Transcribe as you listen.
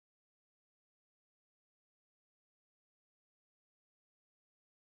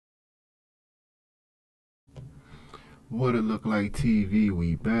What it look like TV,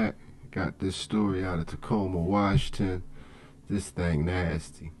 we back. Got this story out of Tacoma, Washington. This thing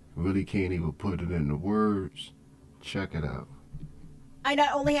nasty. Really can't even put it into words. Check it out. I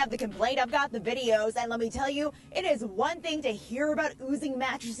not only have the complaint, I've got the videos, and let me tell you, it is one thing to hear about oozing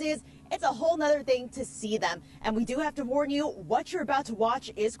mattresses, it's a whole nother thing to see them. And we do have to warn you, what you're about to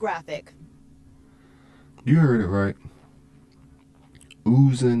watch is graphic. You heard it right.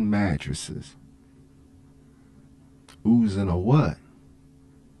 Oozing mattresses. Oozing a what?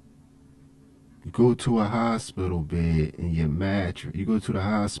 You go to a hospital bed and your mattress, you go to the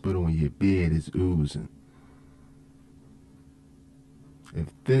hospital and your bed is oozing. If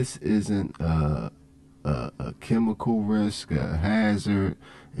this isn't a chemical risk, a hazard,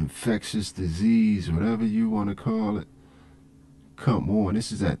 infectious disease, whatever you want to call it, come on,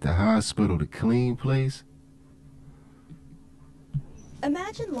 this is at the hospital, the clean place.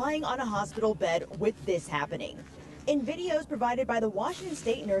 Imagine lying on a hospital bed with this happening. In videos provided by the Washington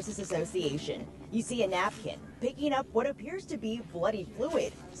State Nurses Association, you see a napkin picking up what appears to be bloody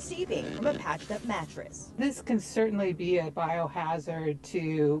fluid seeping from a patched up mattress. This can certainly be a biohazard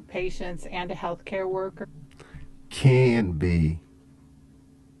to patients and a healthcare worker. Can be.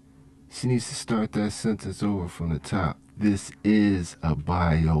 She needs to start that sentence over from the top. This is a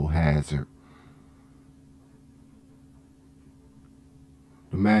biohazard.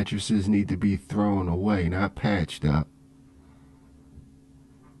 The mattresses need to be thrown away, not patched up.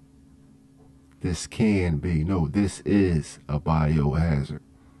 This can be. No, this is a biohazard.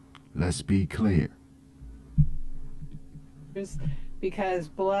 Let's be clear. Because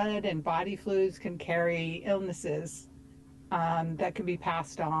blood and body fluids can carry illnesses that can be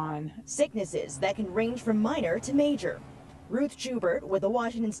passed on. Sicknesses that can range from minor to major. Ruth Schubert with the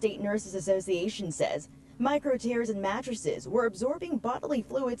Washington State Nurses Association says micro tears in mattresses were absorbing bodily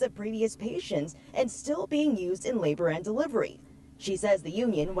fluids of previous patients and still being used in labor and delivery. She says the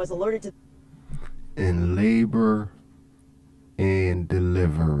union was alerted to in labor and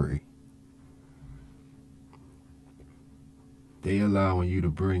delivery. They allowing you to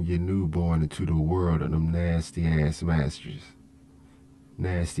bring your newborn into the world of them nasty ass mattresses.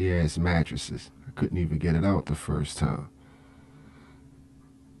 Nasty ass mattresses. I couldn't even get it out the first time.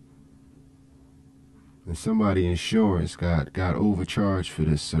 And somebody insurance got overcharged for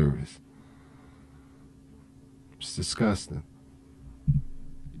this service. It's disgusting.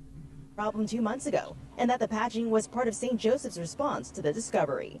 Problem 2 months ago, and that the patching was part of St. Joseph's response to the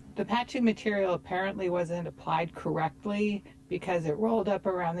discovery. The patching material apparently wasn't applied correctly because it rolled up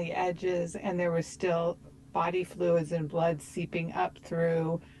around the edges and there was still body fluids and blood seeping up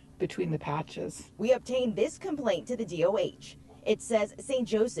through between the patches. We obtained this complaint to the DOH. It says St.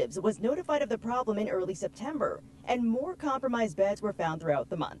 Joseph's was notified of the problem in early September, and more compromised beds were found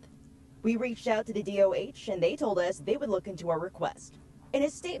throughout the month. We reached out to the DOH, and they told us they would look into our request. In a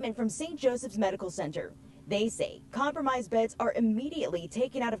statement from St. Joseph's Medical Center, they say compromised beds are immediately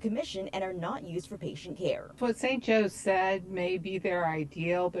taken out of commission and are not used for patient care. What St. Joe's said may be their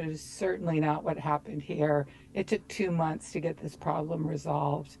ideal, but it is certainly not what happened here. It took 2 months to get this problem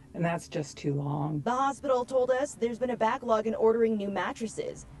resolved, and that's just too long. The hospital told us there's been a backlog in ordering new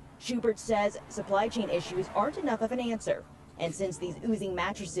mattresses. Schubert says supply chain issues aren't enough of an answer. And since these oozing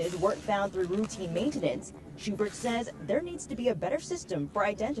mattresses weren't found through routine maintenance, Schubert says there needs to be a better system for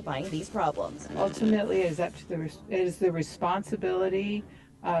identifying these problems. Ultimately, it is the responsibility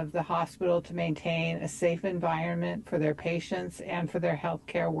of the hospital to maintain a safe environment for their patients and for their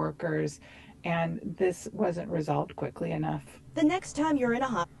healthcare workers, and this wasn't resolved quickly enough. The next time you're in a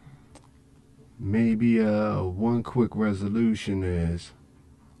hospital, maybe one quick resolution is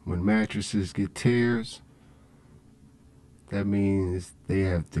when mattresses get tears, that means they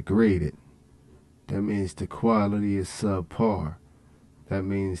have degraded. That means the quality is subpar. That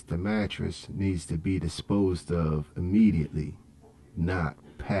means the mattress needs to be disposed of immediately, not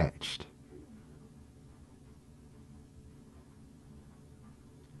patched.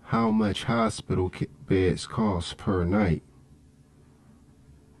 How much hospital beds cost per night?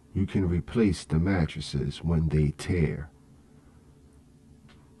 You can replace the mattresses when they tear.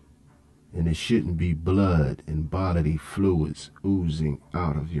 And it shouldn't be blood and bodily fluids oozing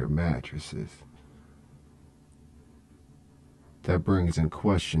out of your mattresses. That brings in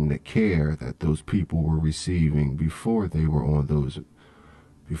question the care that those people were receiving before they were on those,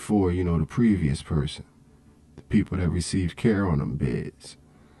 before, the previous person. The people that received care on them beds.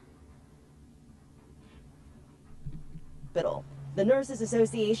 the Nurses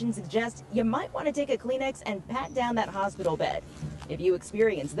Association suggests you might want to take a Kleenex and pat down that hospital bed. If you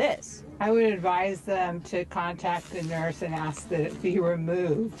experience this, I would advise them to contact the nurse and ask that it be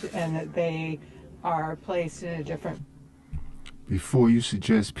removed and that they are placed in a different before you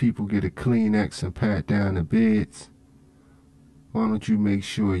suggest people get a Kleenex and pat down the beds, why don't you make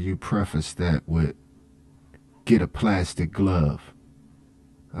sure you preface that with, get a plastic glove.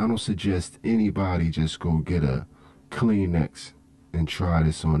 I don't suggest anybody just go get a Kleenex and try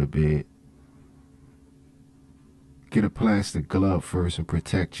this on the bed. Get a plastic glove first and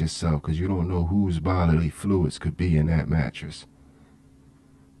protect yourself, because you don't know whose bodily fluids could be in that mattress.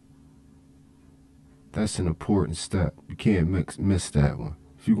 That's an important step. You can't miss that one.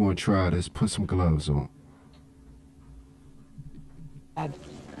 If you're going to try this, put some gloves on.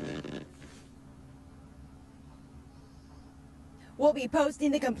 We'll be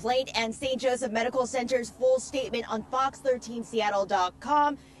posting the complaint and St. Joseph Medical Center's full statement on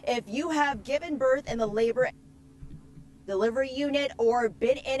fox13seattle.com. If you have given birth in the labor delivery unit or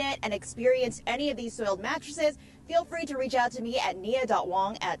been in it and experienced any of these soiled mattresses, feel free to reach out to me at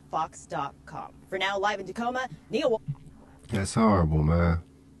nia.wong@fox.com. For now, live in Tacoma, Nia Wong. That's horrible, man.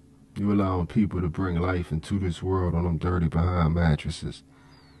 You allowing people to bring life into this world on them dirty behind mattresses,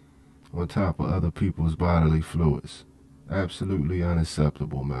 on top of other people's bodily fluids. Absolutely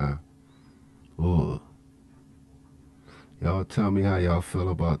unacceptable, man. Ugh. Y'all tell me how y'all feel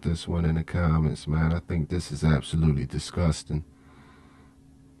about this one in the comments, man. I think this is absolutely disgusting.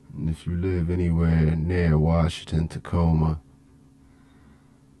 And if you live anywhere near Washington, Tacoma,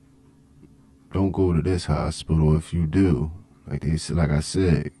 don't go to this hospital. If you do, like I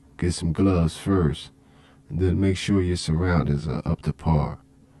said, get some gloves first, and then make sure your surroundings are up to par,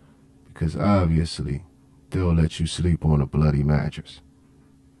 because obviously they'll let you sleep on a bloody mattress.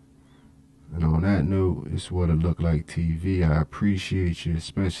 And on that note, it's what it looked like TV. I appreciate you,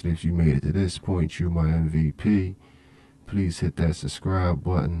 especially if you made it to this point. You're my MVP. Please hit that subscribe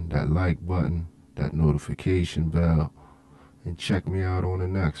button, that like button, that notification bell, and check me out on the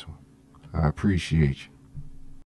next one. I appreciate you.